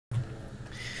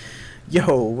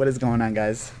Yo, what is going on,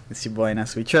 guys? It's your boy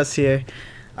Nas We Trust here.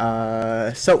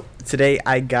 So today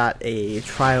I got a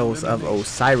Trials of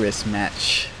Osiris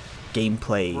match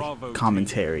gameplay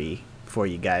commentary for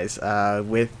you guys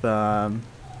with my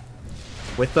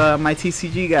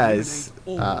TCG guys.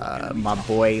 My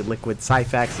boy Liquid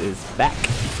Syfax is back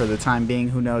for the time being.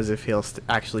 Who knows if he'll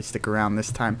actually stick around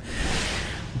this time,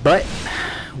 but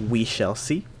we shall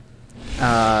see.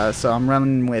 So I'm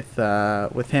running with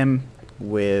him.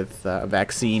 With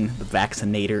Vaccine, the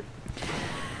Vaccinator,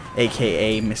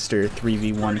 aka Mr.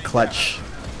 3v1 Clutch.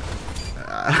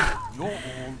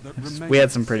 We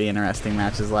had some pretty interesting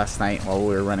matches last night while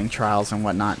we were running trials and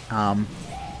whatnot.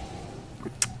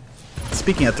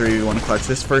 Speaking of 3v1 Clutch,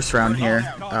 this first round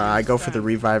here, I go for the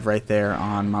revive right there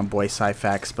on my boy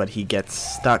Syfax, but he gets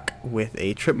stuck with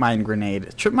a Trip Mine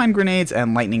Grenade. Trip Mine Grenades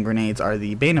and Lightning Grenades are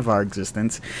the bane of our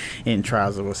existence in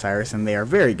Trials of Osiris, and they are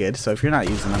very good, so if you're not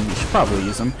using them, you should probably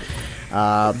use them.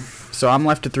 So I'm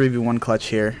left to 3v1 Clutch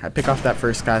here. I pick off that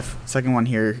first guy. Second one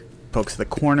here pokes the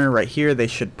corner right here. They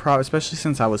should probably, especially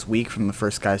since I was weak from the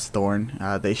first guy's Thorn,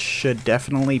 they should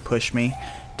definitely push me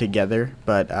together,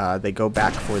 but they go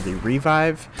back for the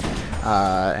revive,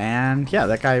 and yeah,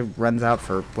 that guy runs out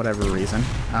for whatever reason.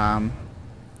 I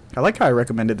like how I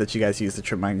recommended that you guys use the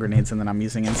Trip Mine Grenades and then I'm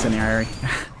using Incendiary.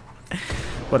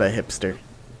 What a hipster.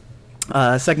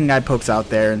 Second guy pokes out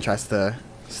there and tries to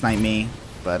snipe me,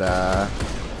 but I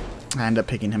end up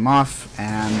picking him off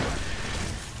and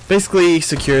basically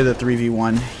secure the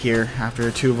 3v1 here.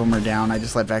 After two of them are down, I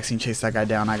just let Vaccine chase that guy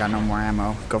down. I got no more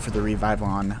ammo. Go for the revive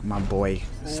on my boy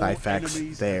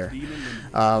Syfax there.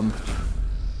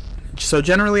 So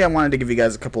generally I wanted to give you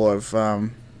guys a couple of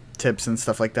tips and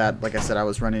stuff like that. Like I said, I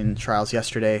was running trials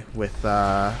yesterday with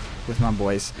my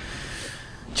boys.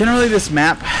 Generally, this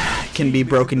map can be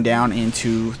broken down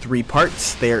into three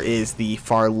parts. There is the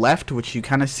far left, which you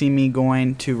kind of see me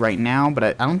going to right now, but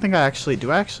I don't think I actually...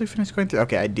 Do I actually finish going through?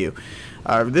 Okay, I do.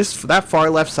 That far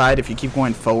left side, if you keep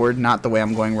going forward, not the way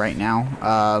I'm going right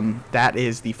now, that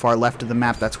is the far left of the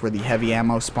map. That's where the heavy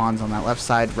ammo spawns on that left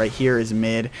side. Right here is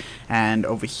mid, and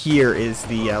over here is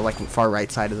the like far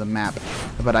right side of the map.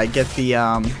 But I get the...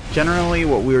 generally,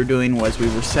 what we were doing was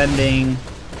we were sending...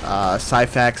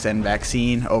 Syfax and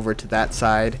Vaccine over to that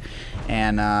side,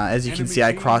 and as you can see,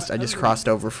 I just crossed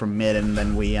over from mid, and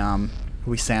then we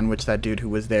sandwiched that dude who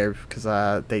was there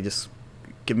because they just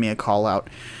give me a call out.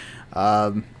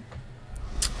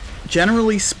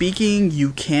 Generally speaking, you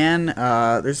can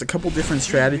there's a couple different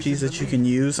strategies that you can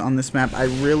use on this map. I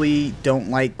really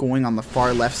don't like going on the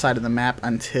far left side of the map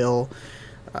until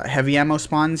heavy ammo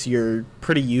spawns. You're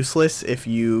pretty useless if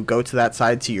you go to that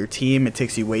side to your team. It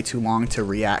takes you way too long to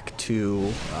react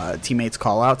to teammates'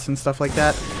 callouts and stuff like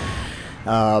that.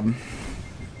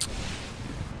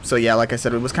 So yeah, like I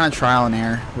said, it was kind of trial and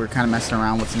error. We were kind of messing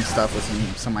around with some stuff, with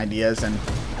some ideas, and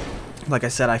like I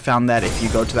said, I found that if you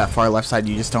go to that far left side,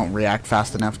 you just don't react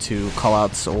fast enough to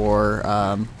callouts or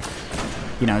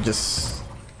you know, just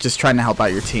trying to help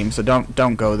out your team. So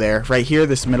don't go there. Right here,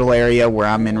 this middle area where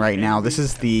I'm in right now, this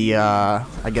is the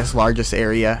I guess largest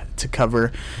area to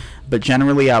cover, but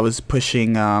generally I was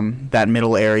pushing that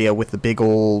middle area with the big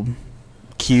old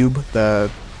cube, the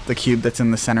cube that's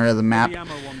in the center of the map.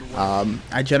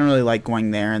 I generally like going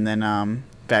there, and then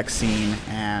Vaccine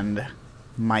and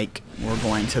Mike were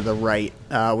going to the right.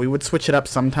 We would switch it up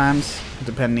sometimes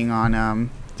depending on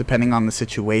the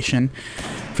situation.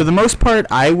 For the most part,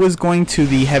 I was going to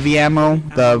the heavy ammo,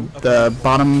 the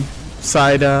bottom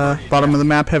side, bottom of the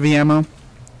map heavy ammo,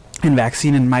 and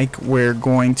Vaccine and Mike were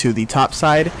going to the top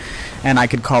side, and I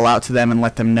could call out to them and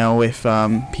let them know if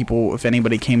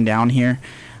anybody came down here.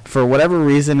 For whatever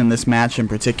reason, in this match in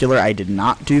particular, I did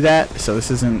not do that. So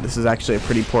this is actually a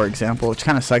pretty poor example, which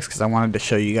kind of sucks because I wanted to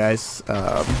show you guys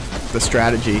the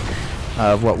strategy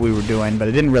of what we were doing, but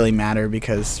it didn't really matter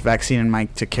because Vaccine and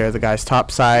Mike took care of the guy's top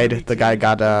side. The guy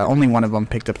got only one of them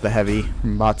picked up the heavy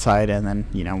from bot side, and then,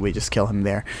 you know, we just kill him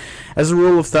there. As a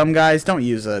rule of thumb, guys, don't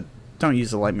use a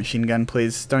light machine gun,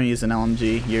 please. Don't use an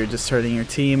LMG. You're just hurting your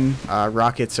team.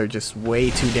 Rockets are just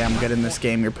way too damn good in this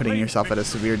game. You're putting yourself at a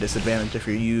severe disadvantage if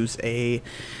you use a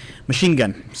machine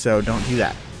gun, so don't do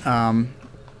that.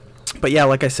 But yeah,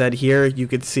 like I said, here you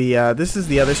could see this is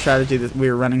the other strategy that we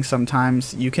were running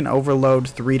sometimes. You can overload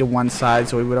 3 to one side,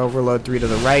 so we would overload 3 to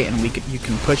the right, and you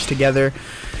can push together.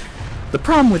 The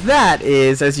problem with that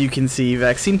is, as you can see,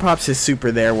 Vaccine pops his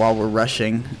super there while we're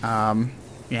rushing,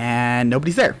 and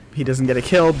nobody's there. He doesn't get a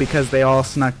kill because they all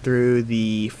snuck through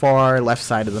the far left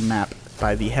side of the map.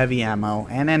 by the heavy ammo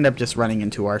and end up just running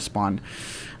into our spawn.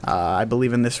 I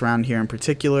believe in this round here in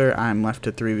particular, I'm left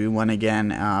to 3v1 again,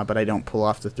 but I don't pull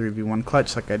off the 3v1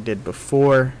 clutch like I did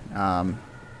before.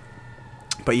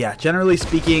 But yeah, generally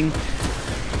speaking,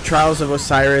 Trials of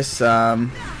Osiris,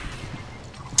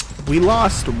 we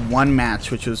lost one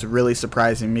match, which was really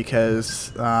surprising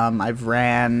because I've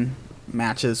ran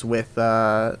matches with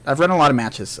I've run a lot of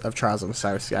matches of Trials of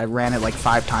Osiris. I ran it like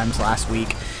 5 times last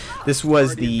week. This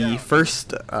was the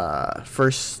first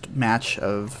match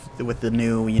with the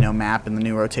new map and the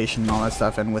new rotation and all that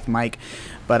stuff, and with Mike.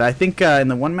 But I think in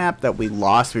the one map that we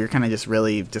lost, we were kind of just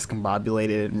really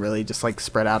discombobulated and really just like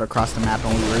spread out across the map,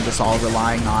 and we were just all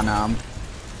relying on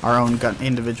our own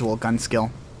individual gun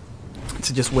skill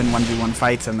to just win 1v1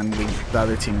 fights, and then the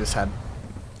other team just had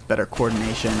better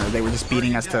coordination, or they were just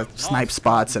beating us to snipe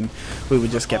spots and we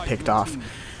would just get picked off.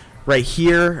 Right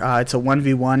here, it's a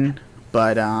 1v1,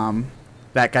 but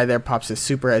that guy there pops his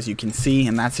super, as you can see.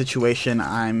 In that situation,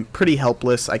 I'm pretty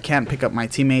helpless. I can't pick up my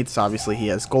teammates. Obviously, he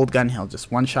has gold gun. He'll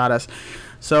just one-shot us.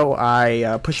 So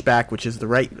I push back, which is the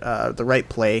right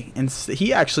play. And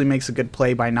he actually makes a good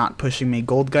play by not pushing me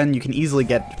gold gun. You can easily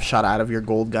get shot out of your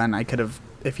gold gun. I could have,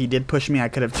 if he did push me, I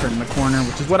could have turned the corner,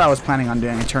 which is what I was planning on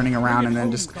doing, turning around and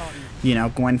then just,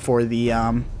 going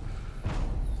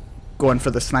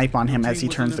for the snipe on him as he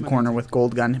turns the corner with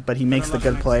gold gun. But he makes the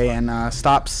good play and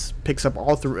stops, picks up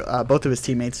both of his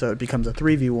teammates, so it becomes a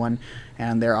 3v1,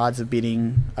 and their odds of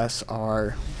beating us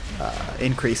are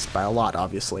increased by a lot,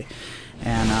 obviously.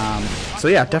 And so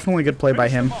yeah, definitely a good play by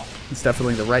him. It's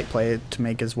definitely the right play to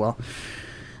make as well.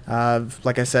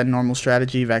 Like I said, normal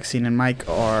strategy, Vaccine and Mike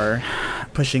are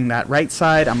pushing that right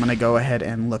side. I'm going to go ahead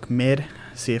and look mid,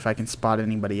 see if I can spot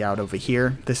anybody out over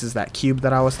here. This is that cube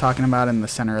that I was talking about in the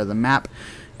center of the map.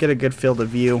 Get a good field of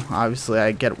view. Obviously,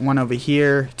 I get one over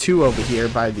here, 2 over here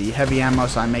by the heavy ammo,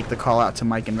 so I make the call out to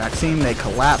Mike and Vaccine. They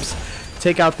collapse.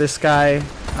 Take out this guy.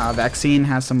 Vaccine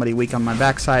has somebody weak on my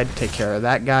backside. Take care of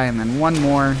that guy, and then one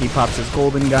more. He pops his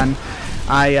golden gun.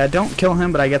 I don't kill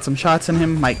him, but I get some shots in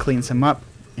him. Mike cleans him up,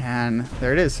 and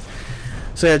there it is.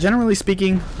 So yeah, generally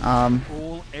speaking,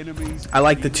 I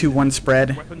like the 2-1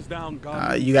 spread.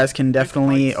 You guys can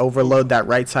definitely overload that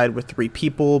right side with 3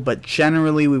 people, but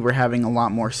generally we were having a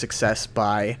lot more success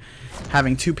by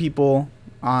having 2 people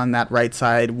on that right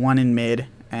side, 1 in mid,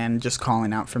 and just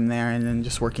calling out from there, and then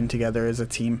just working together as a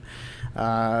team.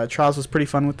 Trials was pretty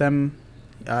fun with them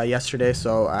yesterday,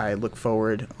 so I look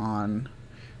forward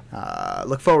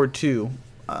to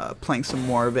playing some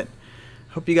more of it.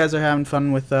 Hope you guys are having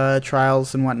fun with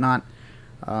Trials and whatnot.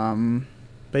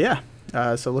 But yeah,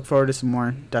 so look forward to some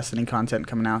more Destiny content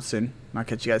coming out soon. I'll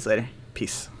catch you guys later.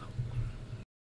 Peace.